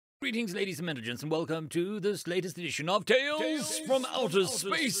Greetings, ladies and gentlemen, and welcome to this latest edition of Tales from Outer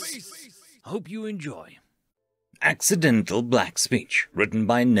Space. Hope you enjoy. Accidental Black Speech, written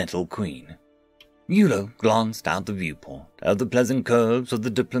by Nettle Queen. Yulo glanced out the viewport of the pleasant curves of the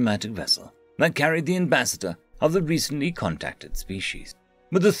diplomatic vessel that carried the ambassador of the recently contacted species.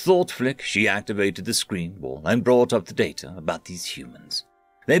 With a thought flick, she activated the screen wall and brought up the data about these humans.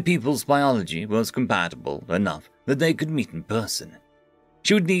 Their people's biology was compatible enough that they could meet in person.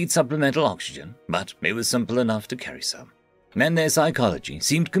 She would need supplemental oxygen, but it was simple enough to carry some. And their psychology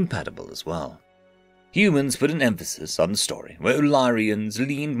seemed compatible as well. Humans put an emphasis on the story, where Ularians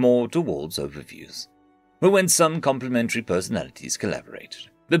leaned more towards overviews. But when some complementary personalities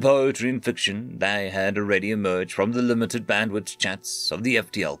collaborated, the poetry and fiction that had already emerged from the limited bandwidth chats of the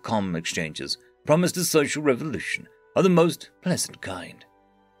FTL-COM exchanges promised a social revolution of the most pleasant kind.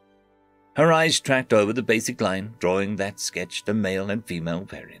 Her eyes tracked over the basic line drawing that sketched the male and female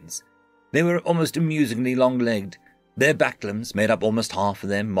variants. They were almost amusingly long-legged. Their back limbs made up almost half of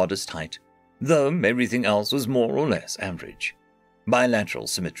their modest height, though everything else was more or less average. Bilateral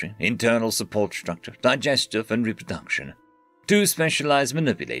symmetry, internal support structure, digestive and reproduction. Two specialized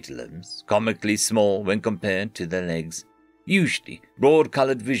manipulator limbs, comically small when compared to their legs. Usually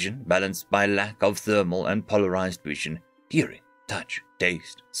broad-colored vision balanced by lack of thermal and polarized vision, hearing, touch,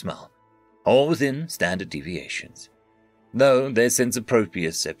 taste, smell. All within standard deviations, though their sense of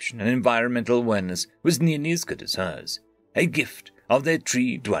proprioception and environmental awareness was nearly as good as hers, a gift of their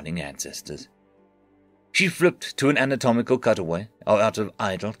tree-dwelling ancestors. She flipped to an anatomical cutaway out of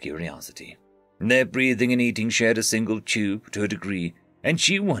idle curiosity. Their breathing and eating shared a single tube to a degree, and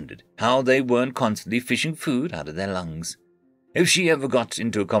she wondered how they weren't constantly fishing food out of their lungs. If she ever got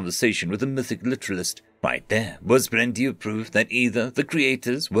into a conversation with a mythic literalist, right there was plenty of proof that either the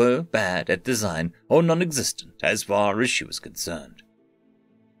creators were bad at design or non-existent as far as she was concerned.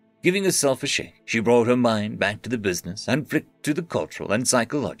 Giving herself a shake, she brought her mind back to the business and flicked to the cultural and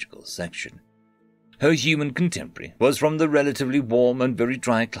psychological section. Her human contemporary was from the relatively warm and very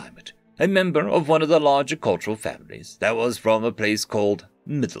dry climate, a member of one of the larger cultural families that was from a place called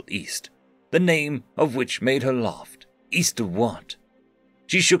Middle East, the name of which made her laugh. East of what?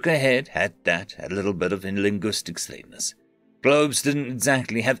 She shook her head at that, a little bit of linguistic slateness. Globes didn't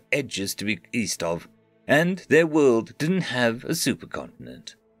exactly have edges to be east of, and their world didn't have a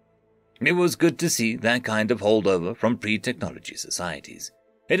supercontinent. It was good to see that kind of holdover from pre-technology societies.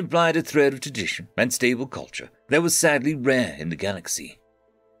 It implied a thread of tradition and stable culture that was sadly rare in the galaxy.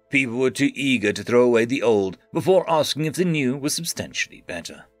 People were too eager to throw away the old before asking if the new was substantially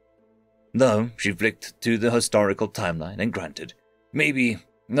better. Though she flicked to the historical timeline and grunted, maybe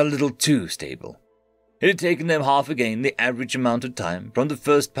a little too stable. It had taken them half again the average amount of time from the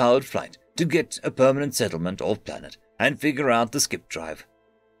first powered flight to get a permanent settlement off-planet and figure out the skip drive.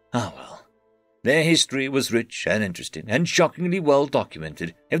 Ah well. Their history was rich and interesting and shockingly well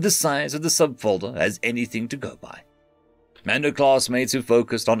documented if the size of the subfolder has anything to go by. And her classmates who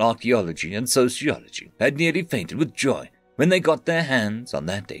focused on archaeology and sociology had nearly fainted with joy when they got their hands on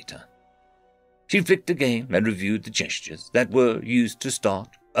that data. She flicked again and reviewed the gestures that were used to start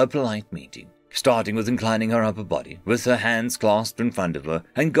a polite meeting, starting with inclining her upper body with her hands clasped in front of her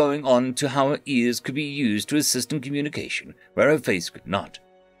and going on to how her ears could be used to assist in communication where her face could not,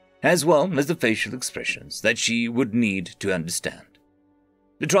 as well as the facial expressions that she would need to understand.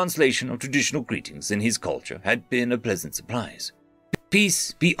 The translation of traditional greetings in his culture had been a pleasant surprise.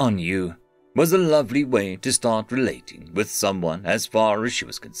 Peace be on you was a lovely way to start relating with someone as far as she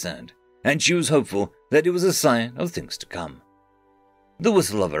was concerned, and she was hopeful that it was a sign of things to come. The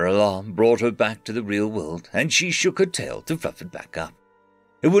whistle of her alarm brought her back to the real world, and she shook her tail to fluff it back up.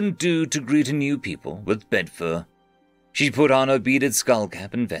 It wouldn't do to greet new people with bed fur. She put on her beaded skull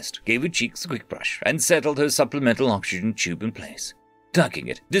cap and vest, gave her cheeks a quick brush, and settled her supplemental oxygen tube in place, tucking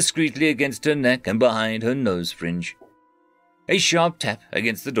it discreetly against her neck and behind her nose fringe. A sharp tap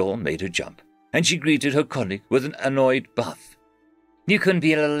against the door made her jump, and she greeted her colleague with an annoyed buff. You couldn't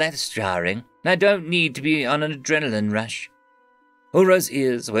be a little less jarring. I don't need to be on an adrenaline rush. Ura's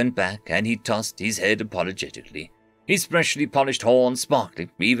ears went back, and he tossed his head apologetically, his freshly polished horn sparkling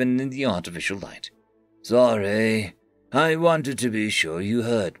even in the artificial light. Sorry, I wanted to be sure you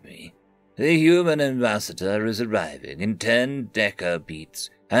heard me. The human ambassador is arriving in 10 deca beats,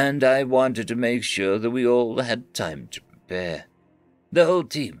 and I wanted to make sure that we all had time to prepare. The whole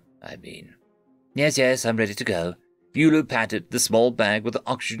team, I mean. Yes, I'm ready to go. Yulu patted the small bag with the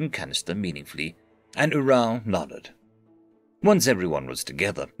oxygen canister meaningfully, and Urao nodded. Once everyone was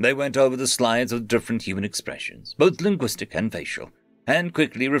together, they went over the slides of different human expressions, both linguistic and facial, and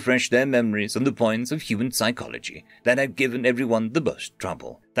quickly refreshed their memories on the points of human psychology that had given everyone the most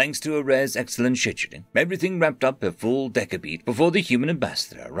trouble. Thanks to Arez's excellent scheduling, everything wrapped up a full decabeat before the human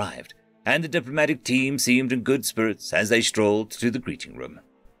ambassador arrived, and the diplomatic team seemed in good spirits as they strolled to the greeting room.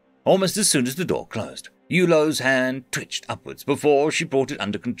 Almost as soon as the door closed, Yulo's hand twitched upwards before she brought it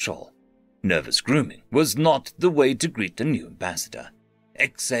under control. Nervous grooming was not the way to greet a new ambassador.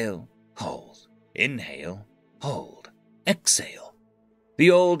 Exhale, hold. Inhale, hold. Exhale. The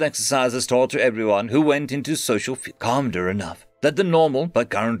old exercises taught to everyone who went into social field calmed her enough that the normal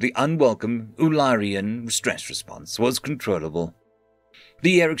but currently unwelcome Ularian stress response was controllable.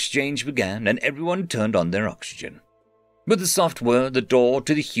 The air exchange began and everyone turned on their oxygen. With a soft whir, the door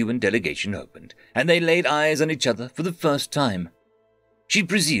to the human delegation opened, and they laid eyes on each other for the first time. She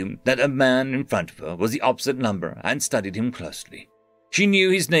presumed that a man in front of her was the opposite number and studied him closely. She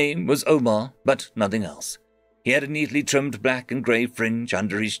knew his name was Omar, but nothing else. He had a neatly trimmed black and grey fringe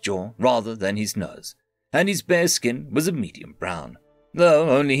under his jaw rather than his nose, and his bare skin was a medium brown, though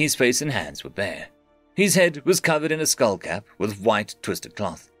only his face and hands were bare. His head was covered in a skull cap with white twisted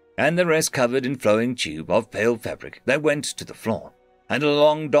cloth, and the rest covered in flowing tube of pale fabric that went to the floor, and a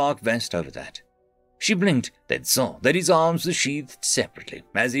long dark vest over that. She blinked, then saw that his arms were sheathed separately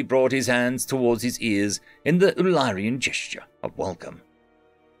as he brought his hands towards his ears in the Ularian gesture of welcome.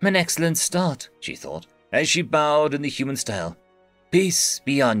 An excellent start, she thought, as she bowed in the human style. Peace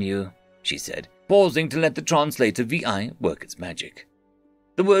be on you, she said, pausing to let the translator VI work its magic.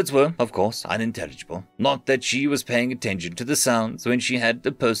 The words were, of course, unintelligible, not that she was paying attention to the sounds when she had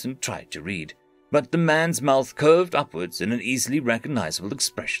the person try to read, but the man's mouth curved upwards in an easily recognizable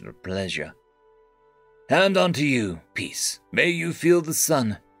expression of pleasure. And unto you, peace. May you feel the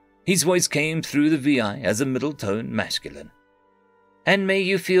sun. His voice came through the VI as a middle tone masculine. And may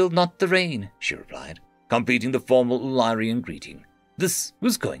you feel not the rain, she replied, completing the formal Ularian greeting. This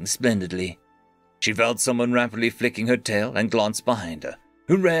was going splendidly. She felt someone rapidly flicking her tail and glanced behind her.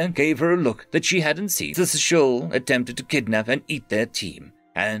 Hurrah gave her a look that she hadn't seen. The Shul attempted to kidnap and eat their team,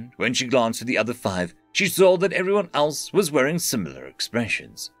 and when she glanced at the other 5, she saw that everyone else was wearing similar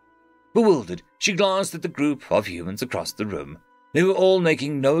expressions. Bewildered, she glanced at the group of humans across the room. They were all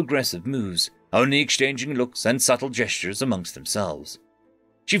making no aggressive moves, only exchanging looks and subtle gestures amongst themselves.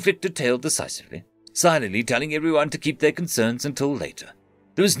 She flicked her tail decisively, silently telling everyone to keep their concerns until later.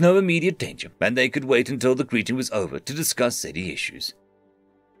 There was no immediate danger, and they could wait until the greeting was over to discuss any issues.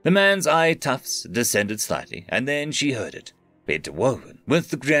 The man's eye tufts descended slightly, and then she heard it. Interwoven with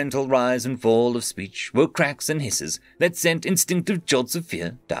the gentle rise and fall of speech were cracks and hisses that sent instinctive jolts of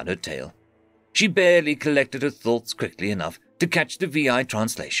fear down her tail. She barely collected her thoughts quickly enough to catch the VI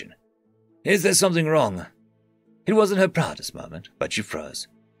translation. Is there something wrong? It wasn't her proudest moment, but she froze.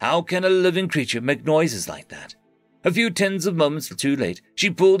 How can a living creature make noises like that? A few tens of moments too late, she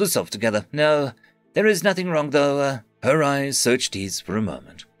pulled herself together. No, there is nothing wrong, though. Her eyes searched his for a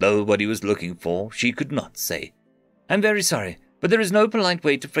moment, though what he was looking for she could not say. I'm very sorry, but there is no polite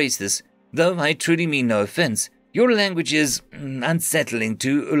way to phrase this, though I truly mean no offense. Your language is unsettling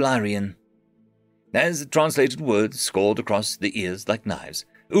to Ularian. As the translated words scored across the ears like knives,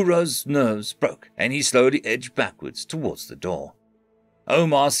 Uro's nerves broke, and he slowly edged backwards towards the door.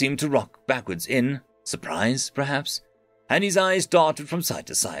 Omar seemed to rock backwards in surprise, perhaps, and his eyes darted from side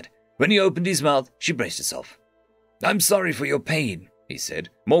to side. When he opened his mouth, she braced herself. I'm sorry for your pain, he said,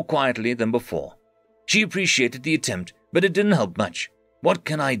 more quietly than before. She appreciated the attempt, but it didn't help much. What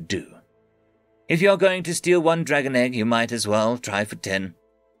can I do? If you're going to steal 1 dragon egg, you might as well try for 10.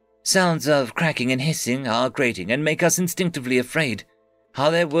 Sounds of cracking and hissing are grating and make us instinctively afraid. Are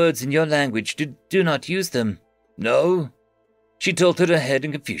there words in your language? Do not use them. No. She tilted her head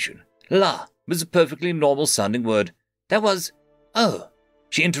in confusion. La was a perfectly normal-sounding word. That was... Oh.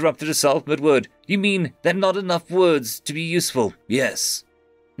 She interrupted herself mid-word. You mean there are not enough words to be useful? Yes.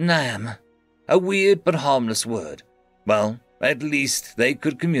 Nam. A weird but harmless word. Well, at least they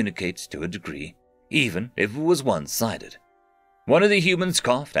could communicate to a degree, even if it was one-sided. One of the humans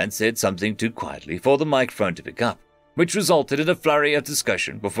coughed and said something too quietly for the microphone to pick up, which resulted in a flurry of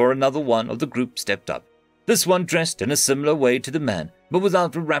discussion before another one of the group stepped up. This one dressed in a similar way to the man, but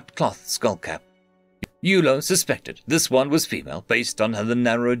without a wrapped cloth skull cap. Yulo suspected this one was female based on her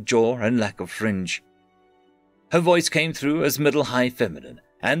narrow jaw and lack of fringe. Her voice came through as middle-high feminine,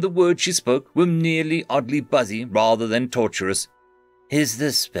 and the words she spoke were nearly oddly buzzy rather than torturous. Is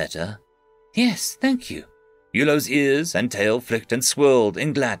this better? Yes, thank you. Yulo's ears and tail flicked and swirled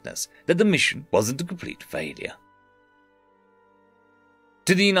in gladness that the mission wasn't a complete failure.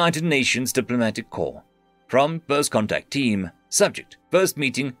 To the United Nations Diplomatic Corps. From First Contact Team. Subject, First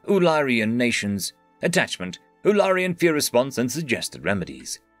Meeting, Ularian Nations. Attachment, Ularian fear response and suggested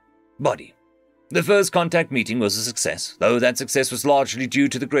remedies. Body. The first contact meeting was a success, though that success was largely due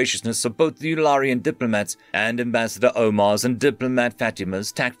to the graciousness of both the Ularian diplomats and Ambassador Omar's and Diplomat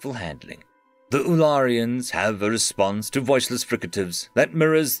Fatima's tactful handling. The Ularians have a response to voiceless fricatives that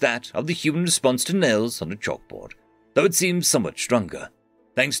mirrors that of the human response to nails on a chalkboard, though it seems somewhat stronger.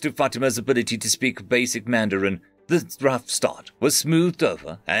 Thanks to Fatima's ability to speak basic Mandarin, the rough start was smoothed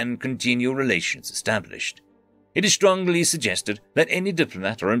over and continual relations established. It is strongly suggested that any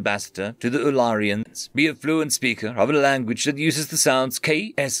diplomat or ambassador to the Ularians be a fluent speaker of a language that uses the sounds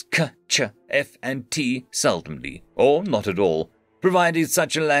K, S, K, Ch, F, and T seldomly, or not at all, provided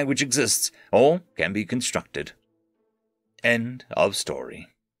such a language exists or can be constructed. End of story.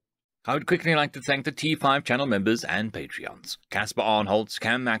 I would quickly like to thank the T5 channel members and Patreons. Caspar Arnholtz,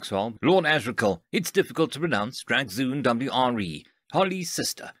 Cam Maxwell, Lord Azrakal, It's Difficult to Pronounce, Dragzoon WRE, Holly's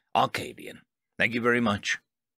Sister, Arcadian. Thank you very much.